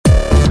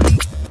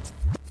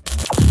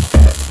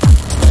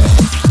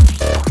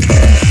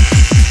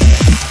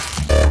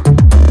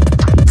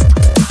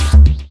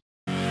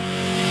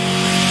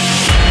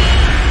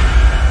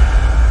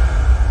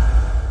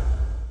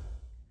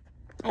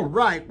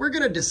right, we're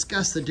going to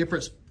discuss the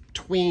difference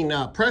between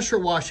pressure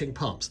washing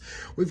pumps.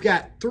 We've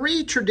got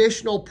three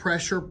traditional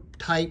pressure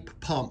type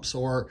pumps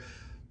or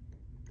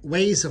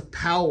ways of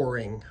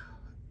powering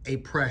a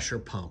pressure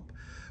pump.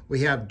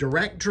 We have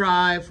direct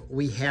drive,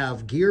 we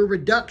have gear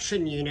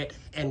reduction unit,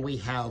 and we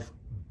have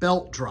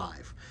belt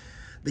drive.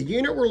 The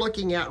unit we're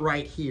looking at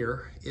right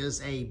here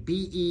is a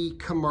BE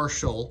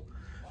commercial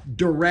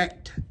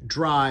direct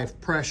drive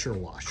pressure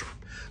washer.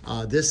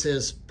 This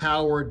is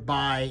powered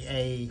by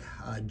a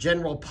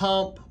General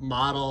Pump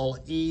model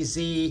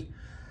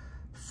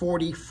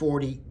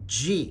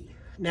EZ4040G.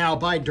 Now,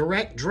 by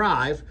direct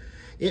drive,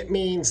 it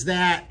means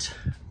that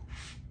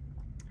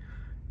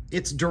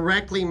it's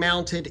directly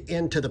mounted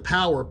into the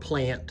power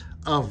plant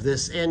of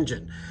this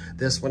engine.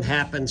 This one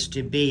happens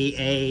to be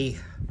a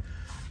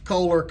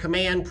Kohler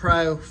Command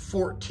Pro,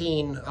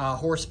 14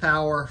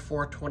 horsepower,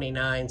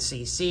 429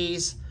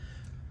 cc's.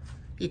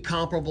 Be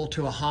comparable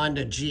to a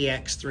Honda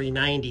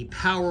GX390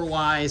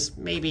 power-wise,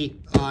 maybe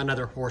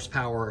another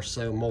horsepower or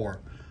so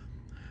more.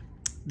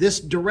 This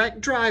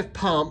direct drive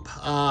pump,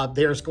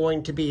 there's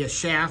going to be a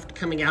shaft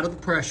coming out of the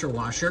pressure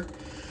washer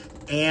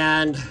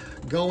and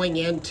going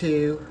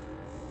into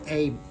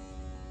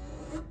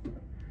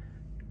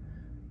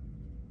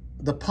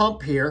the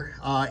pump here.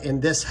 In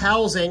this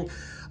housing,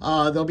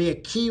 there'll be a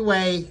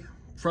keyway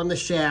from the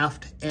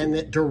shaft, and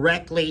it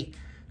directly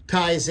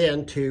ties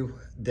into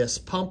this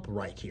pump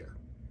right here.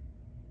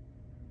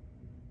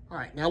 All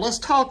right, now let's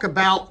talk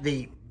about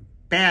the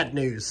bad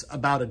news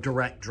about a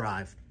direct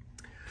drive.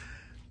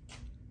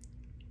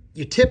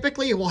 You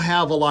typically will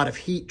have a lot of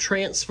heat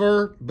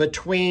transfer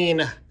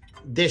between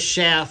this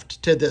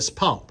shaft to this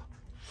pump.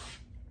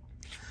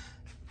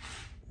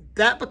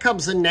 That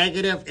becomes a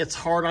negative. It's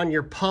hard on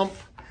your pump.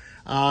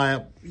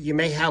 You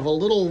may have a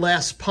little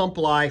less pump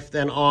life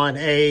than on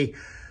a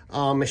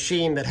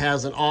machine that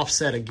has an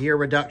offset, a gear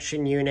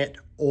reduction unit,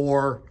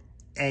 or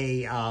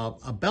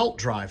a belt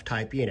drive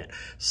type unit.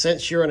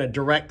 Since you're in a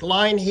direct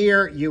line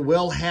here, you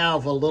will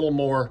have a little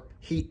more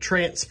heat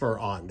transfer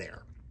on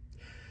there.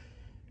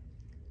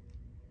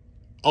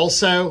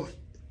 Also,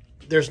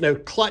 there's no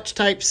clutch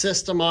type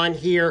system on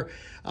here.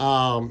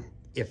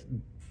 If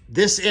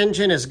this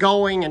engine is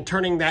going and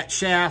turning that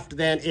shaft,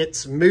 then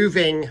it's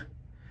moving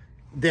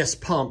this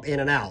pump in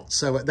and out.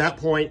 So at that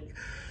point,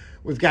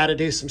 we've got to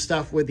do some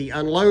stuff with the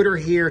unloader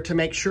here to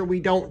make sure we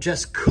don't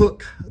just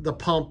cook the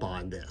pump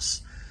on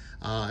this.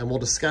 And we'll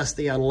discuss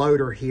the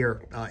unloader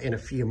here in a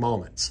few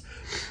moments.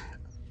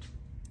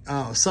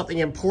 Something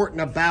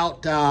important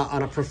about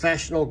on a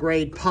professional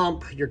grade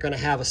pump, you're going to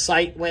have a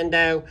sight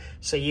window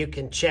so you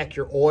can check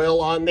your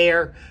oil on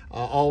there.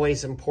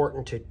 Always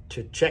important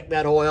to check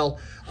that oil.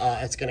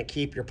 It's going to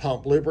keep your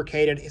pump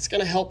lubricated. It's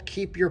going to help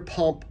keep your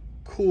pump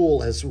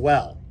cool as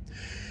well.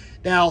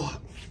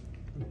 Now,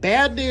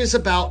 bad news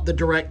about the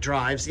direct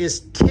drives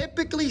is,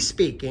 typically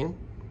speaking,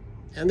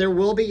 and there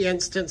will be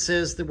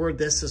instances where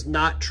this is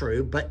not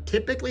true, but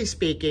typically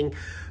speaking,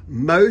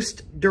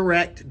 most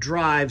direct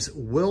drives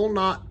will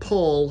not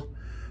pull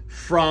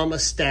from a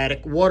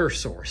static water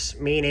source,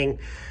 meaning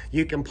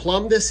you can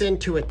plumb this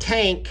into a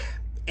tank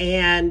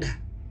and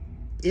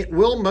it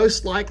will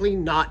most likely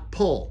not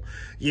pull.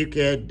 You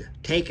could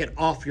take it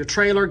off your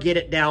trailer, get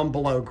it down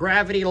below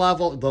gravity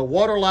level, the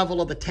water level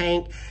of the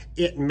tank.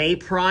 It may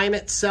prime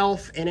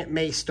itself and it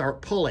may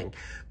start pulling,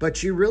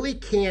 but you really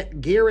can't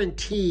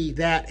guarantee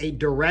that a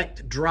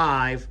direct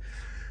drive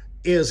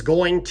is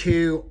going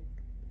to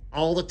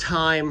all the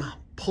time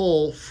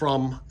pull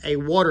from a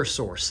water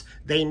source.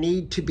 They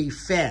need to be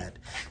fed.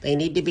 They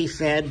need to be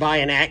fed by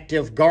an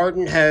active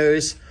garden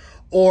hose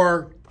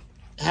or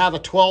have a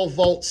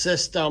 12-volt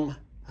system,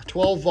 a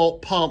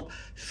 12-volt pump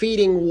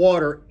feeding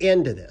water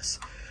into this.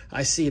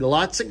 I see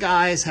lots of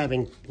guys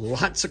having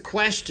lots of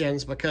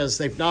questions because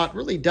they've not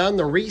really done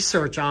the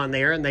research on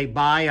there, and they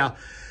buy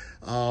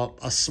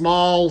a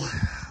small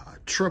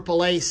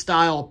AAA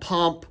style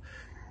pump,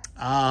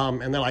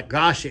 and they're like,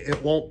 gosh,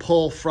 it won't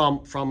pull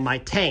from my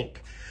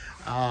tank.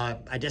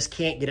 I just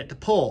can't get it to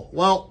pull.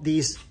 Well,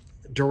 these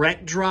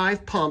direct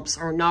drive pumps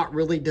are not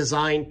really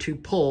designed to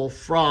pull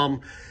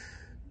from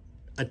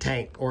a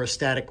tank or a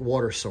static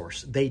water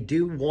source. They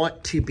do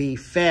want to be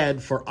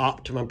fed for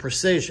optimum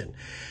precision.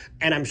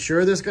 And I'm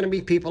sure there's going to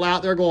be people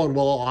out there going,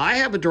 well, I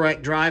have a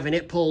direct drive and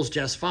it pulls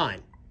just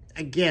fine.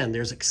 Again,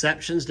 there's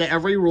exceptions to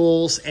every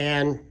rules,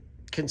 and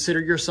consider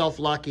yourself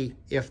lucky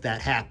if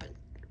that happened.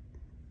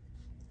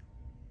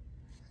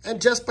 And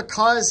just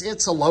because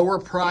it's a lower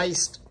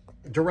priced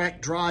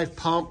direct drive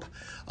pump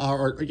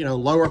or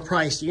lower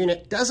priced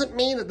unit doesn't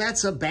mean that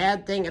that's a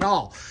bad thing at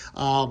all.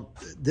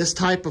 This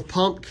type of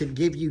pump could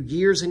give you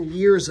years and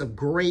years of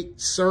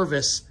great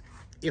service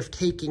if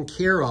taken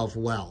care of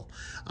well,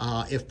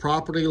 if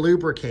properly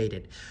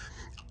lubricated.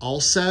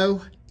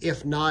 Also,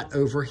 if not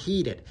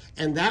overheated.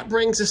 And that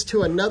brings us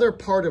to another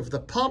part of the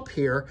pump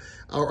here,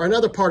 or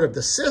another part of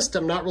the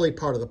system, not really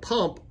part of the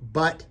pump,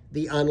 but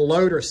the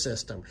unloader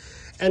system.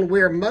 And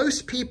where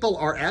most people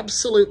are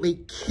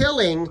absolutely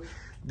killing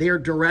their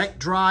direct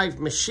drive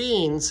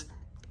machines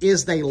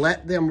is they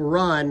let them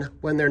run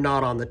when they're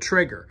not on the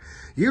trigger.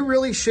 You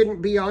really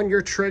shouldn't be on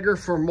your trigger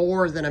for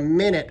more than a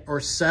minute or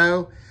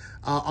so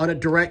on a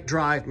direct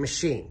drive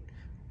machine,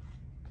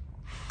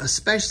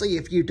 especially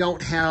if you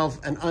don't have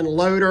an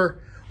unloader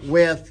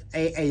with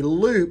a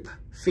loop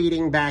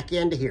feeding back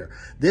into here.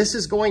 This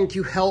is going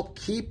to help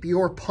keep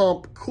your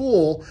pump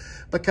cool,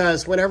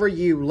 because whenever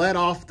you let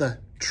off the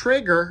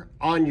trigger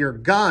on your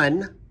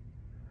gun,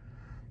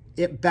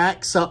 it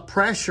backs up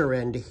pressure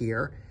into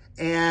here,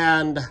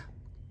 and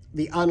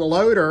the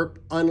unloader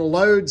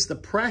unloads the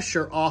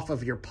pressure off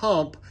of your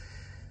pump.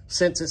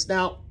 Since it's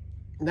now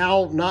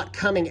not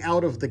coming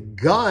out of the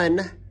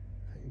gun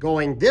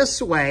going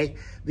this way,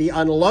 the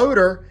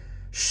unloader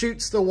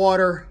shoots the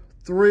water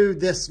through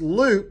this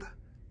loop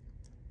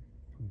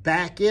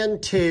back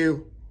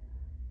into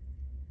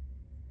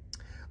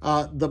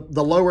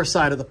the lower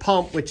side of the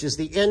pump, which is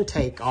the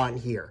intake on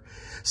here.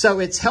 So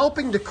it's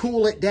helping to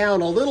cool it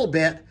down a little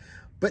bit,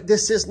 but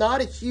this is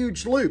not a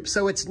huge loop,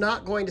 so it's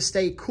not going to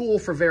stay cool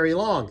for very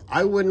long.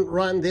 I wouldn't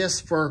run this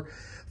for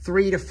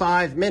 3 to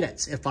 5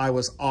 minutes if I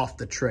was off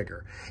the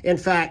trigger. In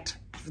fact,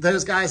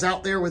 those guys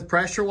out there with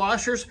pressure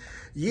washers,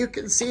 you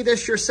can see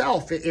this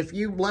yourself. If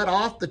you let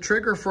off the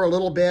trigger for a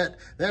little bit,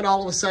 then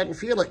all of a sudden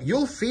feel it,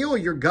 you'll feel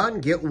your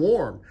gun get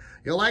warm.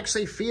 You'll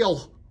actually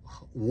feel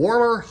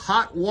warmer,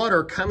 hot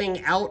water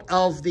coming out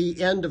of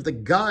the end of the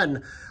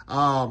gun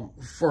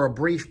for a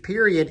brief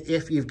period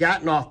if you've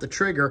gotten off the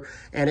trigger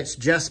and it's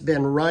just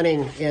been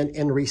running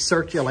in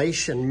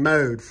recirculation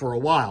mode for a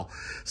while.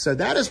 So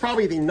that is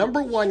probably the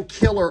 #1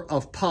 killer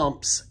of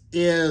pumps,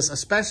 is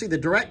especially the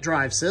direct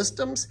drive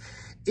systems,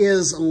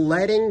 is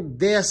letting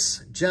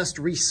this just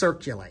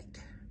recirculate.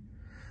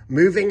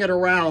 Moving it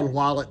around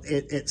while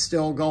it's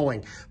still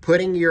going,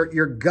 putting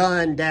your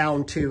gun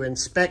down to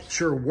inspect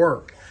your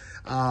work.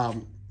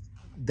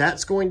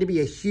 That's going to be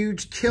a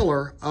huge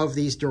killer of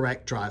these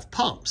direct drive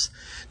pumps.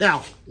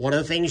 Now, one of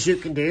the things you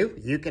can do,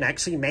 you can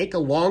actually make a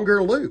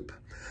longer loop.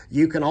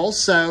 You can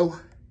also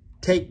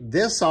take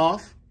this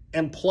off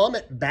and plumb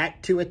it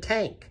back to a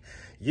tank.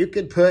 You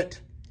could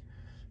put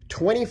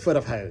 20 foot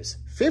of hose,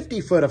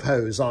 50 foot of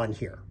hose on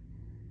here.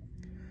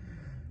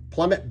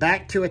 Plumb it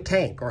back to a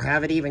tank, or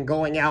have it even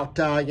going out,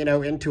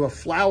 into a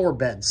flower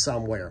bed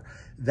somewhere.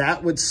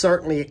 That would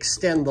certainly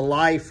extend the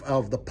life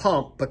of the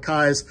pump,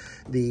 because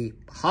the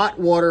hot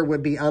water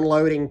would be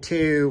unloading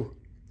to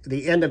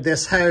the end of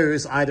this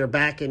hose, either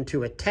back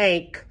into a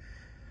tank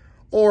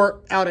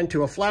or out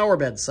into a flower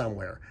bed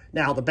somewhere.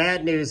 Now, the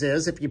bad news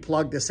is if you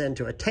plug this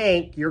into a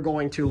tank, you're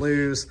going to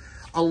lose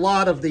a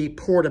lot of the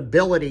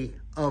portability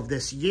of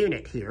this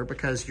unit here,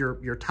 because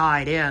you're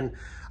tied in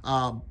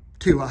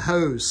to a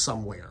hose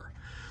somewhere.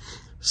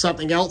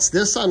 Something else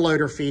this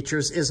unloader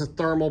features is a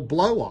thermal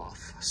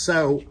blow-off.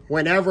 So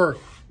whenever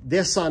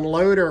this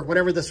unloader,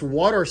 whenever this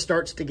water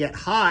starts to get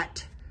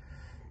hot,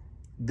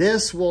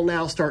 this will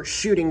now start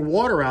shooting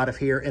water out of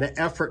here in an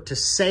effort to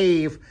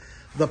save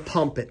the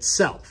pump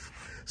itself.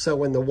 So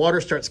when the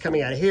water starts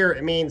coming out of here,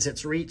 it means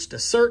it's reached a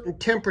certain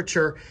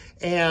temperature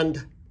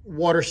and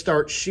water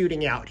starts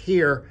shooting out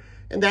here.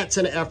 And that's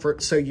an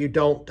effort so you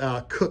don't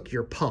cook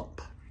your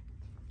pump.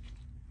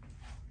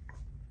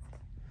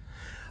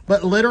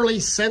 But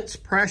literally, since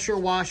pressure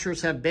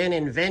washers have been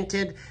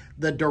invented,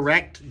 the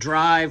direct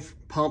drive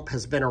pump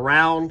has been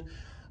around.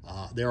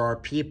 There are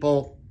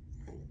people,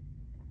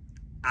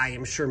 I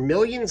am sure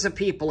millions of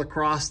people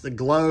across the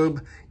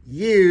globe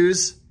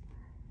use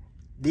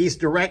these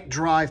direct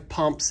drive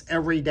pumps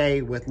every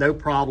day with no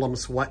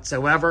problems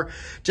whatsoever.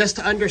 Just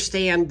to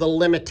understand the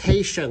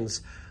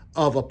limitations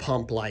of a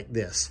pump like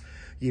this,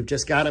 you've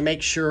just got to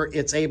make sure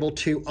it's able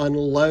to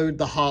unload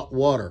the hot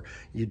water.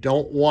 You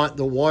don't want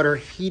the water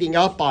heating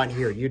up on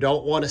here. You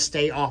don't want to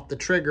stay off the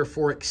trigger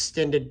for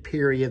extended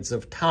periods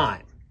of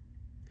time.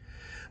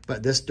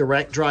 But this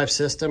direct drive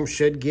system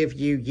should give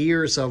you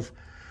years of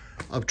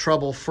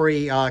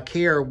trouble-free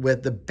care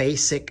with the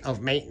basic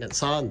of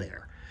maintenance on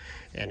there.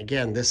 And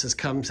again, this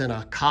comes in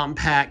a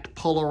compact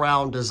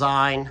pull-around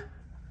design,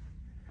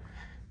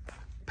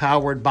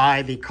 powered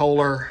by the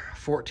Kohler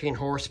 14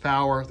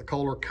 horsepower, the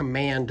Kohler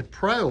Command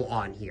Pro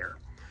on here.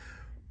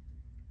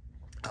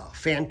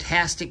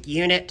 Fantastic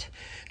unit.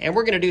 And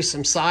we're going to do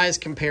some size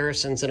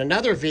comparisons in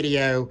another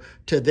video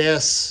to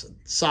this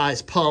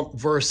size pump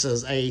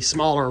versus a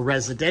smaller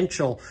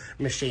residential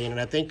machine.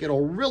 And I think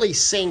it'll really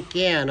sink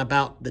in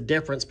about the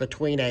difference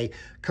between a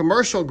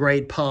commercial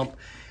grade pump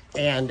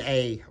and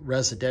a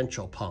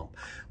residential pump.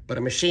 But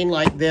a machine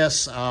like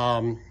this,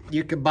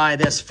 you could buy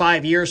this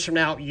 5 years from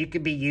now, you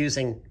could be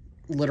using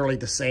literally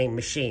the same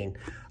machine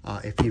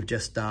if you've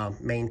just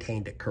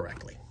maintained it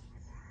correctly.